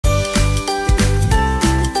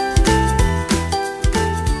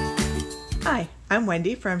I'm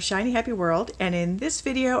Wendy from Shiny Happy World, and in this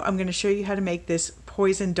video I'm going to show you how to make this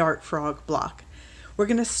poison dart frog block. We're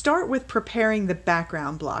going to start with preparing the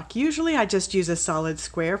background block. Usually I just use a solid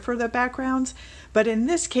square for the backgrounds, but in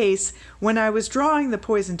this case, when I was drawing the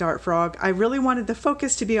poison dart frog, I really wanted the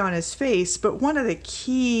focus to be on his face, but one of the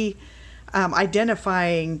key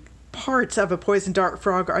identifying parts of a poison dart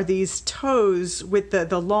frog are these toes with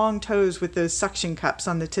the long toes with those suction cups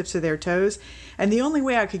on the tips of their toes. And the only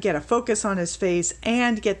way I could get a focus on his face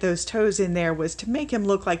and get those toes in there was to make him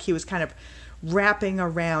look like he was kind of wrapping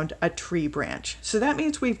around a tree branch. So that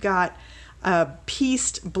means we've got a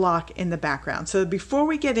pieced block in the background. So before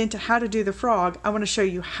we get into how to do the frog, I want to show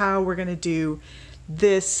you how we're going to do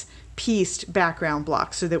this pieced background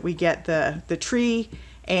block so that we get the tree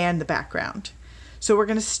and the background. So we're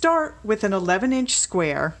going to start with an 11-inch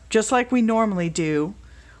square, just like we normally do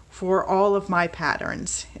for all of my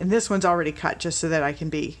patterns. And this one's already cut just so that I can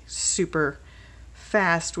be super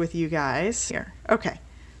fast with you guys. Here. Okay,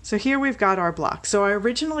 so here we've got our block. So I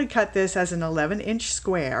originally cut this as an 11-inch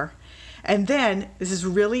square. And then, this is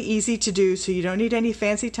really easy to do, so you don't need any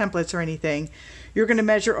fancy templates or anything. You're going to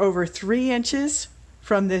measure over 3 inches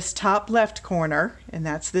from this top left corner, and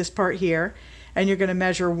that's this part here. And you're going to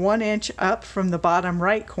measure 1 inch up from the bottom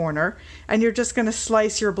right corner, and you're just going to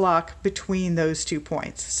slice your block between those 2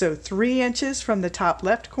 points. So 3 inches from the top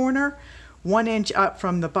left corner, 1 inch up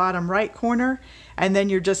from the bottom right corner, and then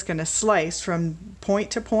you're just going to slice from point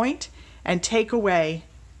to point and take away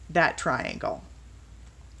that triangle.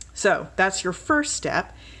 So that's your first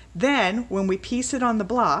step. Then when we piece it on the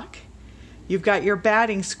block, you've got your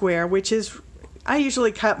batting square, which is, I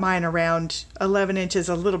usually cut mine around 11 inches,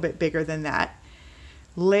 a little bit bigger than that.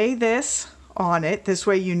 Lay this on it. This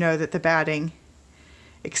way you know that the batting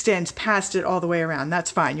extends past it all the way around.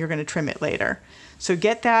 That's fine. You're going to trim it later. So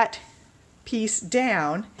get that piece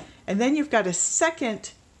down, and then you've got a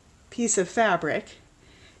second piece of fabric,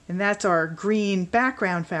 and that's our green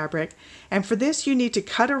background fabric. And for this you need to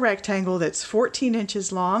cut a rectangle that's 14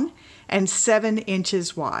 inches long and 7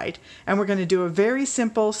 inches wide. And we're going to do a very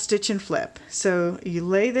simple stitch and flip. So you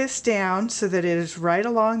lay this down so that it is right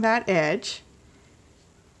along that edge.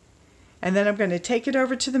 And then I'm going to take it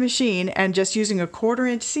over to the machine, and just using a 1/4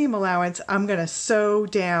 inch seam allowance, I'm going to sew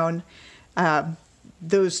down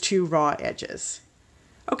those 2 raw edges.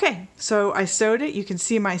 Okay, so I sewed it. You can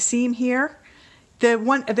see my seam here. The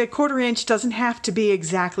 1/4 inch doesn't have to be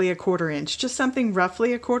exactly a 1/4 inch, just something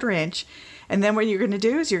roughly a 1/4 inch. And then what you're going to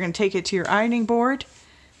do is you're going to take it to your ironing board,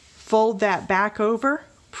 fold that back over,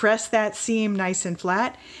 press that seam nice and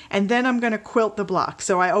flat, and then I'm going to quilt the block.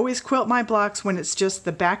 So I always quilt my blocks when it's just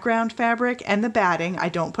the background fabric and the batting. I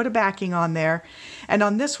don't put a backing on there. And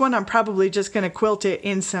on this one, I'm probably just going to quilt it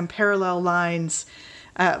in some parallel lines,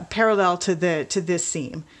 parallel to this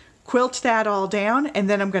seam. Quilt that all down, and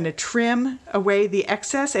then I'm going to trim away the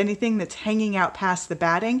excess, anything that's hanging out past the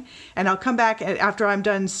batting. And I'll come back after I'm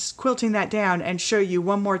done quilting that down and show you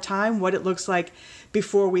one more time what it looks like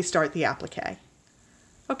before we start the applique.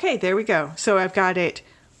 Okay, there we go. So I've got it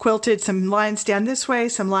quilted, some lines down this way,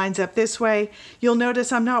 some lines up this way. You'll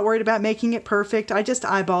notice I'm not worried about making it perfect. I just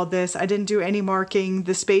eyeballed this. I didn't do any marking.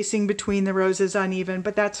 The spacing between the rows is uneven,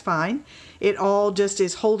 but that's fine. It all just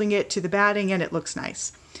is holding it to the batting, and it looks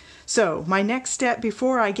nice. So my next step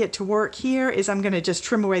before I get to work here is I'm going to just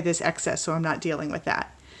trim away this excess so I'm not dealing with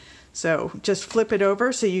that. So just flip it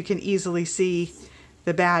over so you can easily see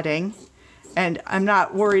the batting. And I'm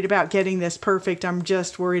not worried about getting this perfect. I'm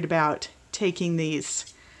just worried about taking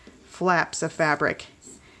these flaps of fabric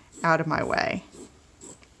out of my way.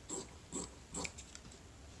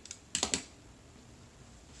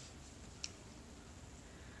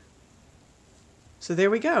 So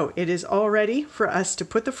there we go. It is all ready for us to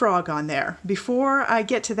put the frog on there. Before I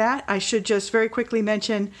get to that, I should just very quickly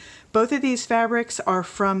mention both of these fabrics are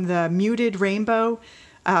from the Muted Rainbow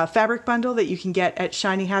fabric bundle that you can get at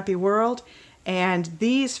Shiny Happy World. And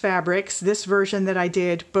these fabrics, this version that I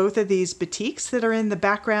did, both of these batiks that are in the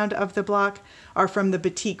background of the block are from the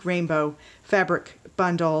Batik Rainbow fabric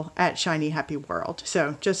bundle at Shiny Happy World.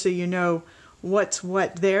 So just so you know what's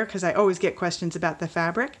what there, because I always get questions about the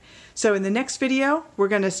fabric. So in the next video, we're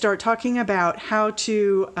going to start talking about how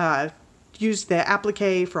to use the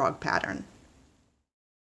applique frog pattern.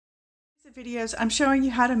 In these videos, I'm showing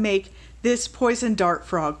you how to make this poison dart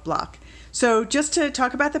frog block. So just to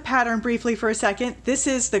talk about the pattern briefly for a second, this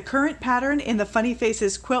is the current pattern in the Funny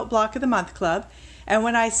Faces Quilt Block of the Month Club. And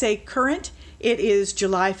when I say current, it is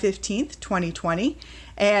July 15th, 2020.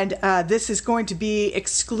 And this is going to be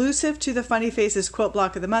exclusive to the Funny Faces Quilt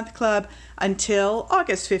Block of the Month Club until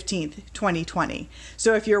August 15th, 2020.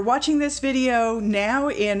 So if you're watching this video now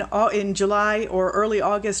in July or early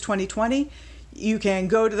August 2020, you can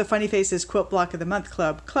go to the Funny Faces Quilt Block of the Month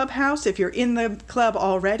Club Clubhouse if you're in the club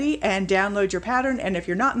already and download your pattern. And if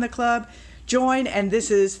you're not in the club, join, and this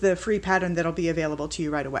is the free pattern that'll be available to you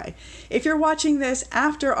right away. If you're watching this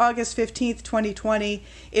after August 15th, 2020,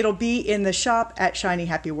 it'll be in the shop at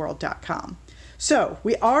shinyhappyworld.com. So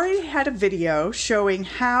we already had a video showing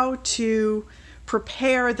how to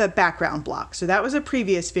prepare the background block. So that was a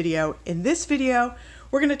previous video. In this video,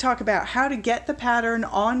 we're going to talk about how to get the pattern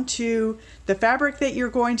onto the fabric that you're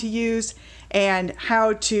going to use and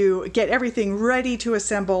how to get everything ready to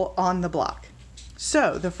assemble on the block.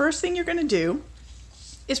 So the first thing you're going to do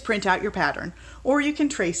is print out your pattern, or you can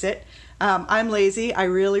trace it. I'm lazy. I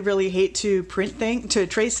really hate to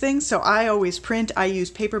trace things, so I always print. I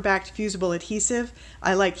use paper-backed fusible adhesive.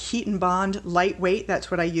 I like heat and bond lightweight.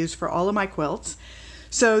 That's what I use for all of my quilts.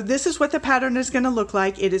 So this is what the pattern is going to look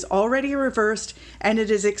like. It is already reversed and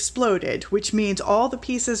it is exploded, which means all the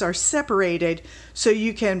pieces are separated, so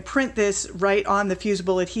you can print this right on the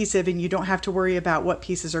fusible adhesive and you don't have to worry about what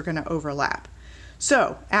pieces are going to overlap.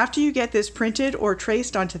 So after you get this printed or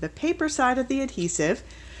traced onto the paper side of the adhesive,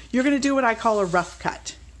 you're going to do what I call a rough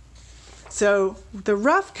cut. So the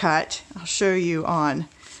rough cut, I'll show you on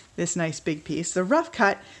this nice big piece. The rough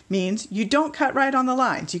cut means you don't cut right on the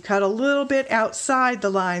lines. You cut a little bit outside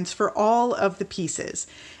the lines for all of the pieces.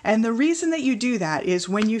 And the reason that you do that is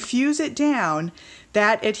when you fuse it down,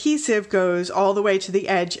 that adhesive goes all the way to the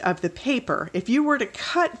edge of the paper. If you were to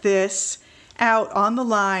cut this out on the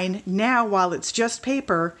line now while it's just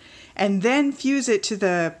paper and then fuse it to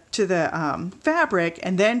the fabric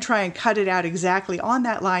and then try and cut it out exactly on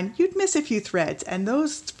that line, you'd miss a few threads, and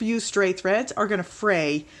those few stray threads are going to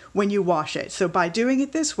fray when you wash it. So by doing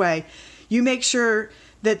it this way, you make sure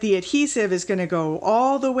that the adhesive is going to go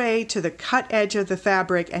all the way to the cut edge of the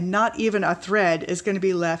fabric and not even a thread is going to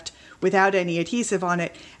be left without any adhesive on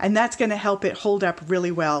it, and that's going to help it hold up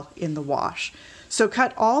really well in the wash. So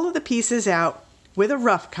cut all of the pieces out with a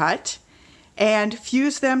rough cut and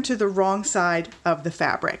fuse them to the wrong side of the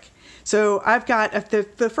fabric. So I've got,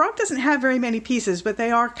 the frog doesn't have very many pieces, but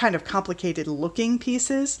they are kind of complicated looking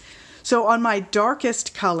pieces. So on my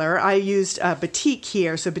darkest color, I used batik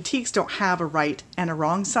here. So batiks don't have a right and a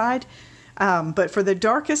wrong side. But for the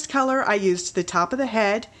darkest color, I used the top of the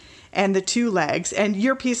head and the two legs. And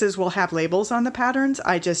your pieces will have labels on the patterns.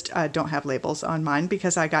 I just don't have labels on mine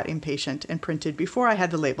because I got impatient and printed before I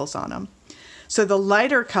had the labels on them. So the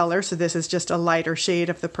lighter color, so this is just a lighter shade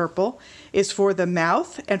of the purple, is for the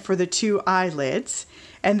mouth and for the two eyelids.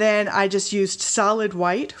 And then I just used solid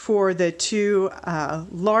white for the two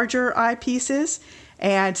larger eye pieces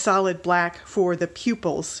and solid black for the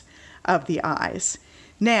pupils of the eyes.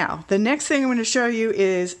 Now, the next thing I'm going to show you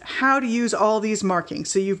is how to use all these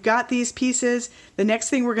markings. So you've got these pieces. The next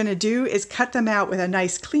thing we're going to do is cut them out with a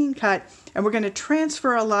nice clean cut, and we're going to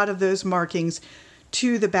transfer a lot of those markings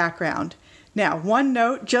to the background. Now, one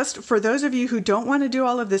note, just for those of you who don't want to do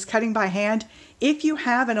all of this cutting by hand, if you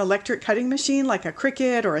have an electric cutting machine like a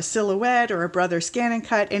Cricut or a Silhouette or a Brother Scan and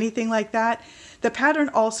Cut, anything like that, the pattern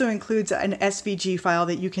also includes an SVG file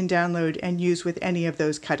that you can download and use with any of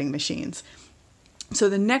those cutting machines. So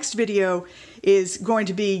the next video is going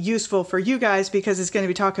to be useful for you guys because it's going to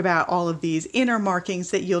be talking about all of these inner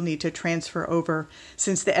markings that you'll need to transfer over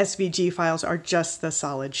since the SVG files are just the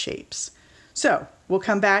solid shapes. So we'll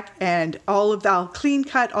come back and I'll clean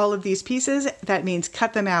cut all of these pieces. That means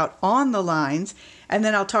cut them out on the lines, and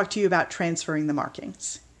then I'll talk to you about transferring the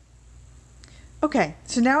markings. Okay,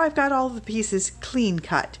 so now I've got all of the pieces clean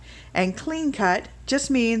cut, and clean cut just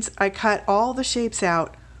means I cut all the shapes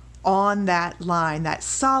out on that line, that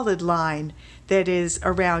solid line that is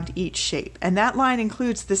around each shape, and that line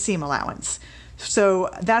includes the seam allowance. So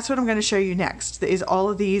that's what I'm going to show you next, is all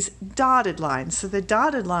of these dotted lines. So the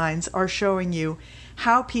dotted lines are showing you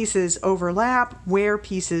how pieces overlap, where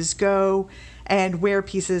pieces go, and where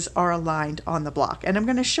pieces are aligned on the block. And I'm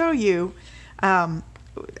going to show you,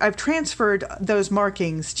 I've transferred those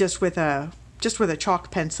markings just with a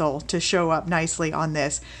chalk pencil to show up nicely on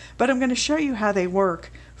this, but I'm going to show you how they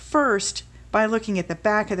work first by looking at the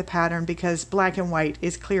back of the pattern because black and white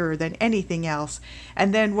is clearer than anything else.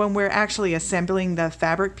 And then when we're actually assembling the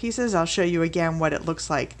fabric pieces, I'll show you again what it looks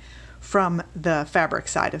like from the fabric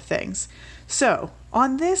side of things. So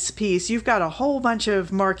on this piece, you've got a whole bunch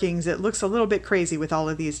of markings. It looks a little bit crazy with all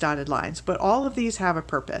of these dotted lines, but all of these have a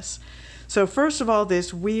purpose. So first of all,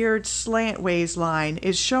 this weird slantways line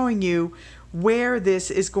is showing you where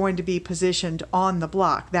this is going to be positioned on the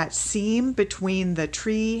block. That seam between the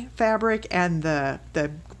tree fabric and the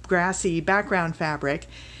grassy background fabric,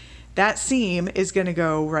 that seam is going to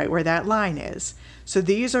go right where that line is. So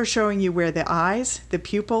these are showing you where the eyes, the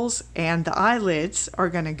pupils, and the eyelids are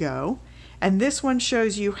going to go. And this one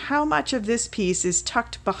shows you how much of this piece is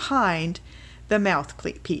tucked behind the mouth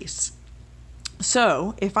piece.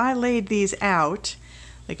 So if I laid these out,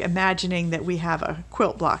 like imagining that we have a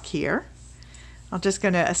quilt block here, I'm just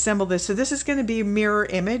going to assemble this. So this is going to be mirror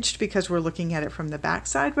imaged because we're looking at it from the back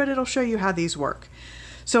side, but it'll show you how these work.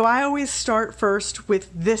 So I always start first with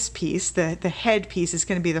this piece. The head piece is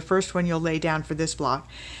going to be the first one you'll lay down for this block.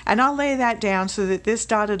 And I'll lay that down so that this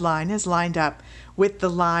dotted line is lined up with the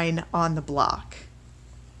line on the block.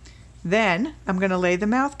 Then I'm going to lay the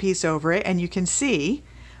mouthpiece over it, and you can see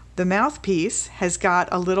the mouthpiece has got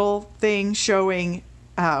a little thing showing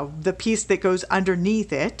the piece that goes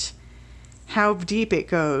underneath it, how deep it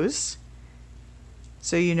goes,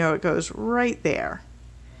 so you know it goes right there.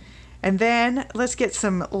 And then let's get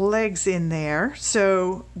some legs in there.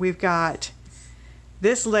 So we've got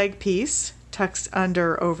this leg piece tucks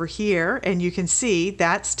under over here, and you can see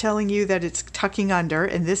that's telling you that it's tucking under,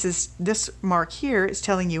 and this mark here is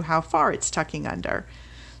telling you how far it's tucking under.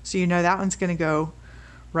 So you know that one's going to go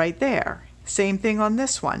right there. Same thing on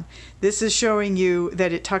this one. This is showing you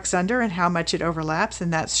that it tucks under and how much it overlaps,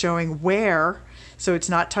 and that's showing where. So it's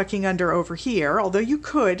not tucking under over here, although you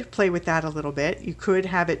could play with that a little bit. You could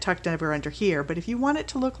have it tucked under here, but if you want it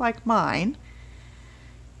to look like mine,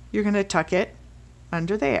 you're going to tuck it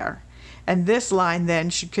under there. And this line then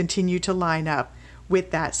should continue to line up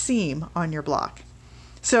with that seam on your block.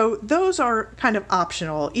 So those are kind of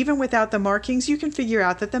optional. Even without the markings, you can figure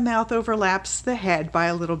out that the mouth overlaps the head by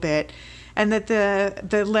a little bit, and that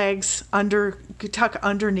the legs tuck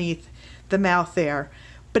underneath the mouth there.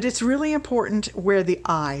 But it's really important where the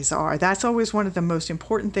eyes are. That's always one of the most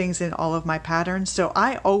important things in all of my patterns. So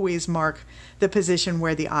I always mark the position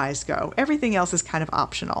where the eyes go. Everything else is kind of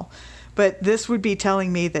optional. But this would be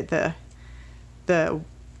telling me that the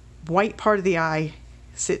white part of the eye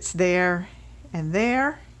sits there, and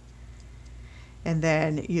then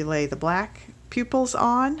you lay the black pupils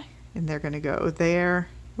on, and they're going to go there,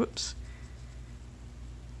 whoops,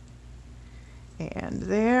 and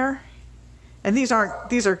there. And these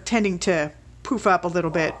are tending to poof up a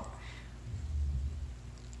little bit.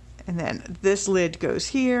 And then this lid goes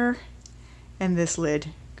here, and this lid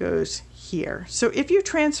goes here. So if you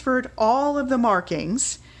transferred all of the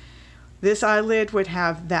markings, this eyelid would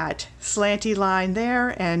have that slanty line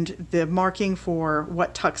there and the marking for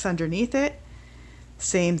what tucks underneath it.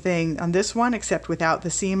 Same thing on this one, except without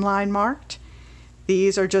the seam line marked.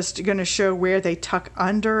 These are just going to show where they tuck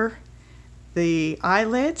under the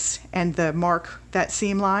eyelids and mark that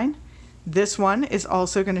seam line. This one is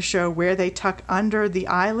also going to show where they tuck under the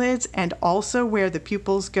eyelids and also where the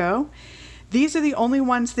pupils go. These are the only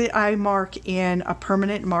ones that I mark in a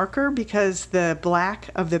permanent marker because the black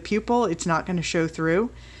of the pupil, it's not going to show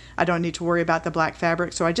through. I don't need to worry about the black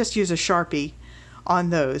fabric, so I just use a Sharpie on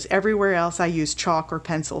those. Everywhere else I use chalk or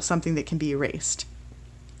pencil, something that can be erased.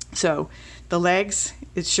 So the legs,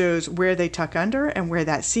 it shows where they tuck under and where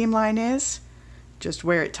that seam line is, just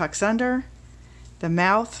where it tucks under. The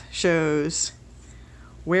mouth shows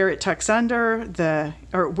where it tucks under,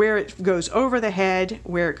 or where it goes over the head,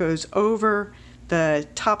 where it goes over the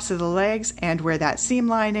tops of the legs, and where that seam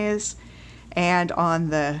line is. And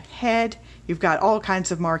on the head, you've got all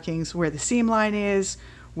kinds of markings where the seam line is,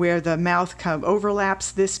 where the mouth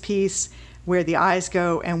overlaps this piece, where the eyes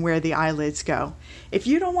go, and where the eyelids go. If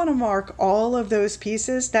you don't want to mark all of those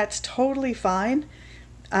pieces, that's totally fine.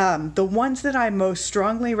 The ones that I most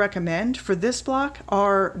strongly recommend for this block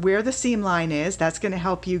are where the seam line is. That's going to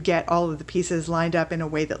help you get all of the pieces lined up in a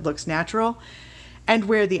way that looks natural, and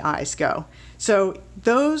where the eyes go. So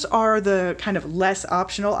those are the kind of less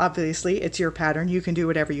optional. Obviously, it's your pattern. You can do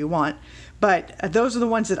whatever you want. But those are the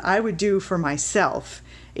ones that I would do for myself,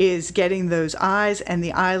 is getting those eyes and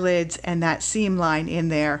the eyelids and that seam line in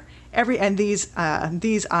there. And these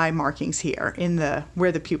eye markings here in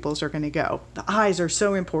where the pupils are going to go. The eyes are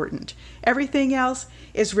so important. Everything else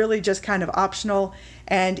is really just kind of optional.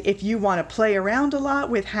 And if you want to play around a lot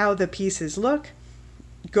with how the pieces look,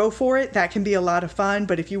 go for it. That can be a lot of fun.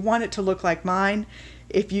 But if you want it to look like mine,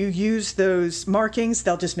 if you use those markings,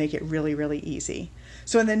 they'll just make it really, really easy.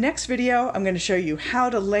 So in the next video, I'm going to show you how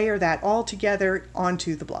to layer that all together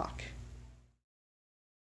onto the block.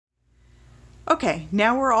 Okay,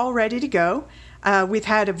 now we're all ready to go. We've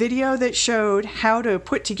had a video that showed how to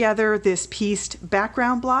put together this pieced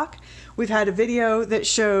background block. We've had a video that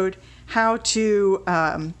showed how to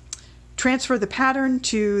transfer the pattern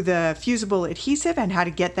to the fusible adhesive and how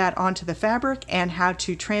to get that onto the fabric and how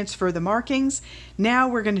to transfer the markings. Now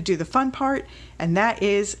we're going to do the fun part, and that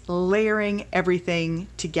is layering everything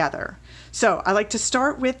together. So I like to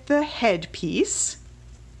start with the head piece,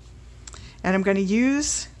 and I'm going to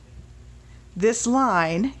use this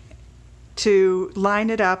line to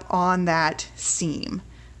line it up on that seam.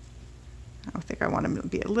 I think I want to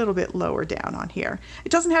be a little bit lower down on here.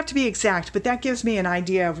 It doesn't have to be exact, but that gives me an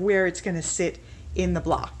idea of where it's going to sit in the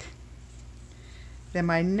block. Then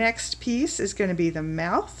my next piece is going to be the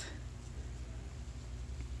mouth.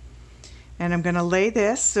 And I'm going to lay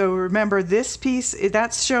this. So remember, this piece,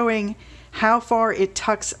 that's showing how far it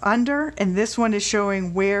tucks under, and this one is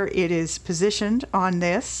showing where it is positioned on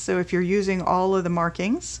this. So if you're using all of the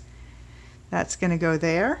markings, that's going to go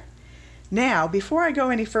there. Now, before I go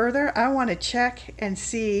any further, I want to check and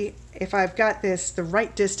see if I've got this the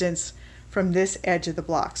right distance from this edge of the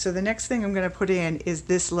block. So the next thing I'm going to put in is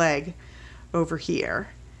this leg over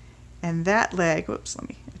here. And that leg, whoops, let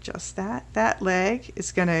me adjust that. That leg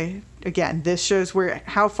is going to, again, this shows where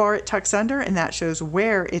how far it tucks under, and that shows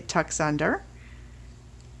where it tucks under.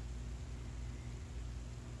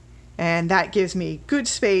 And that gives me good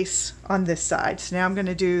space on this side. So now I'm going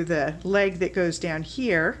to do the leg that goes down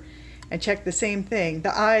here and check the same thing.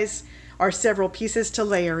 The eyes are several pieces to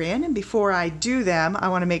layer in, and before I do them, I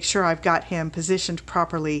want to make sure I've got him positioned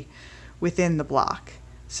properly within the block.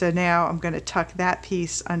 So now I'm going to tuck that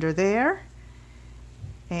piece under there,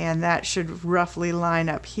 and that should roughly line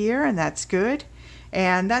up here, and that's good.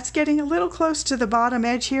 And that's getting a little close to the bottom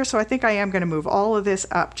edge here, so I think I am going to move all of this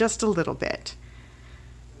up just a little bit.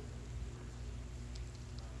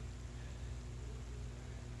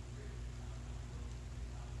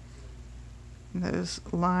 Those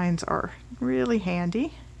lines are really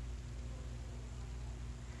handy.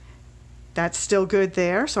 That's still good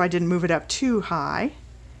there, so I didn't move it up too high.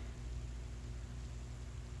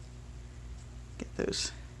 Get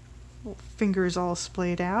those little fingers all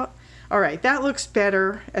splayed out. All right, that looks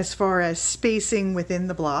better as far as spacing within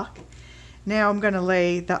the block. Now I'm going to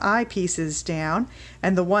lay the eye pieces down,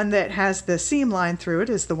 and the one that has the seam line through it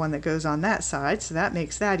is the one that goes on that side, so that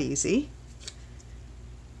makes that easy.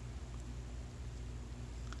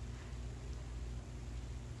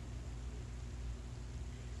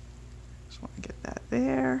 Want to get that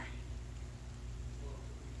there.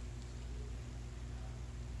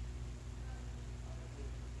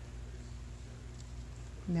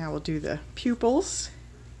 Now we'll do the pupils.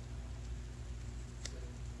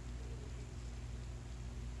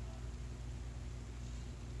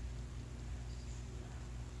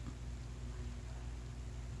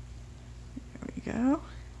 There we go.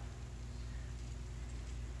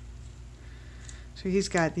 So he's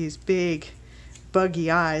got these big buggy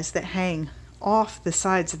eyes that hang off the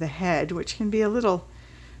sides of the head, which can be a little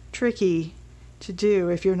tricky to do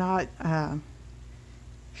if you're not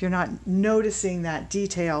noticing that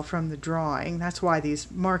detail from the drawing. That's why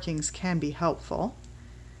these markings can be helpful.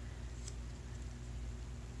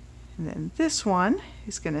 And then this one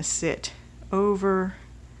is going to sit over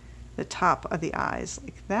the top of the eyes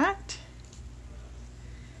like that.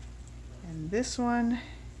 And this one,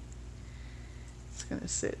 it's going to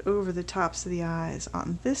sit over the tops of the eyes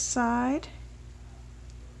on this side.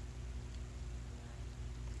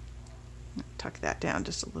 Tuck that down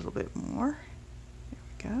just a little bit more.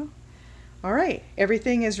 There we go. All right,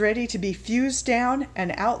 everything is ready to be fused down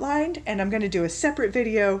and outlined, and I'm going to do a separate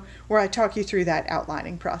video where I talk you through that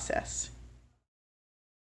outlining process.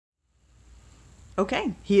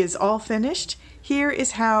 Okay, he is all finished. Here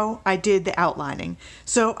is how I did the outlining.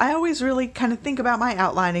 So I always really kind of think about my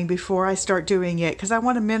outlining before I start doing it, because I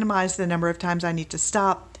want to minimize the number of times I need to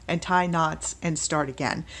stop and tie knots and start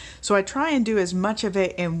again. So I try and do as much of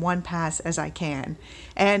it in one pass as I can.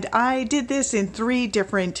 And I did this in 3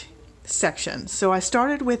 different sections. So I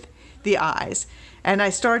started with the eyes, and I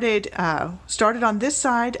started on this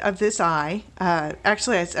side of this eye.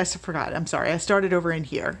 Actually, I forgot. I'm sorry. I started over in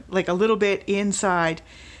here, like a little bit inside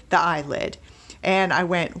the eyelid. And I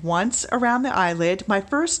went once around the eyelid. My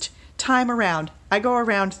first time around, I go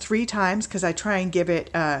around 3 times because I try and give it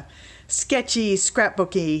a sketchy,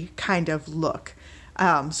 scrapbooky kind of look.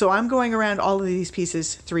 So I'm going around all of these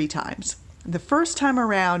pieces 3 times. The first time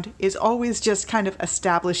around is always just kind of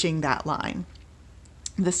establishing that line.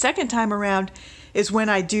 The second time around is when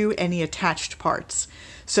I do any attached parts.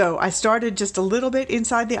 So I started just a little bit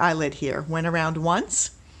inside the eyelid here, went around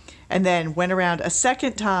once, and then went around a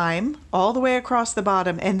second time all the way across the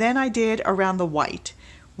bottom, and then I did around the white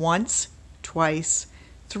once, twice,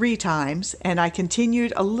 3 times, and I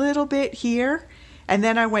continued a little bit here, And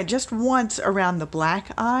then I went just once around the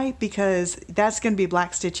black eye because that's going to be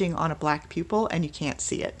black stitching on a black pupil and you can't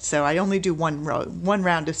see it. So I only do one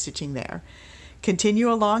round of stitching there. Continue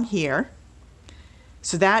along here.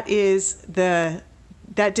 So that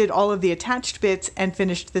did all of the attached bits and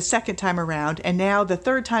finished the second time around. And now the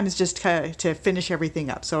third time is just to finish everything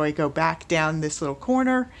up. So I go back down this little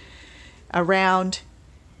corner, around,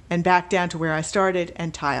 and back down to where I started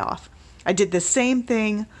and tie off. I did the same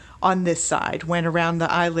thing on this side. Went around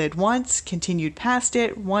the eyelid once, continued past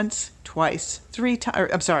it once, twice, three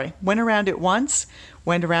times. I'm sorry, went around it once,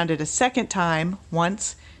 went around it a second time,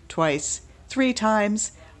 once, twice, three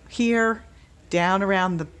times. Here, down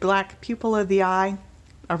around the black pupil of the eye,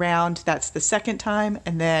 around, that's the second time,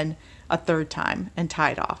 and then a third time and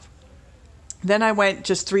tied off. Then I went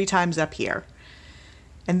just 3 times up here.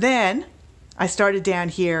 And then I started down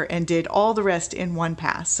here and did all the rest in one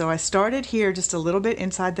pass. So I started here just a little bit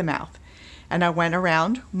inside the mouth and I went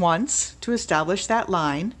around once to establish that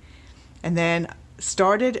line and then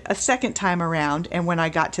started a second time around, and when I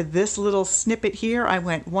got to this little snippet here I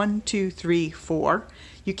went 1, 2, 3, 4.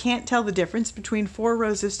 You can't tell the difference between 4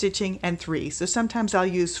 rows of stitching and 3, so sometimes I'll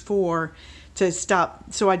use 4 to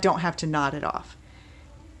stop so I don't have to knot it off.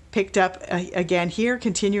 Picked up again here,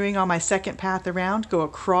 continuing on my second path around, go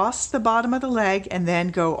across the bottom of the leg and then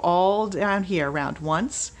go all down here around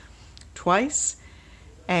once, twice,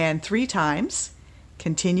 and 3 times.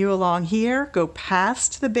 Continue along here, go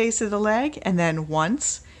past the base of the leg and then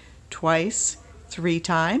once, twice, 3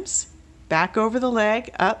 times, back over the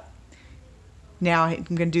leg, up. Now I'm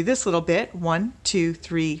going to do this little bit, 1, 2,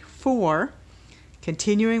 3, 4,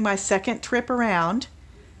 continuing my second trip around.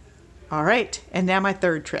 All right, and now my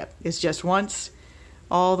third trip is just once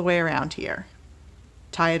all the way around here.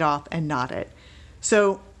 Tie it off and knot it.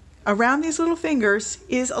 So around these little fingers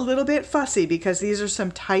is a little bit fussy because these are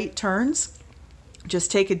some tight turns.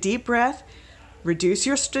 Just take a deep breath, reduce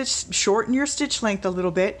your stitch, shorten your stitch length a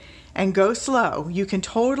little bit, and go slow. You can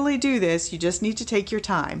totally do this, you just need to take your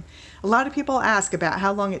time. A lot of people ask about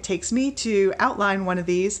how long it takes me to outline one of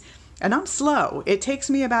these, and I'm slow. It takes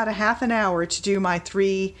me about a half an hour to do my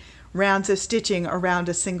 3 rounds of stitching around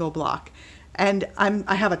a single block. And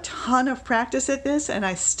I have a ton of practice at this and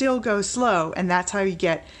I still go slow, and that's how you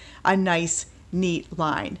get a nice neat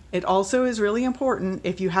line. It also is really important,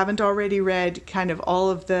 if you haven't already read kind of all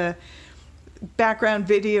of the background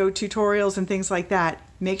video tutorials and things like that,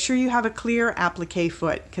 make sure you have a clear applique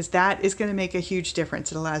foot because that is going to make a huge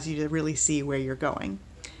difference. It allows you to really see where you're going.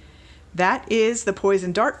 That is the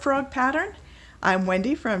Poison Dart Frog pattern. I'm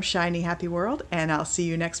Wendy from Shiny Happy World, and I'll see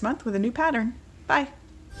you next month with a new pattern. Bye.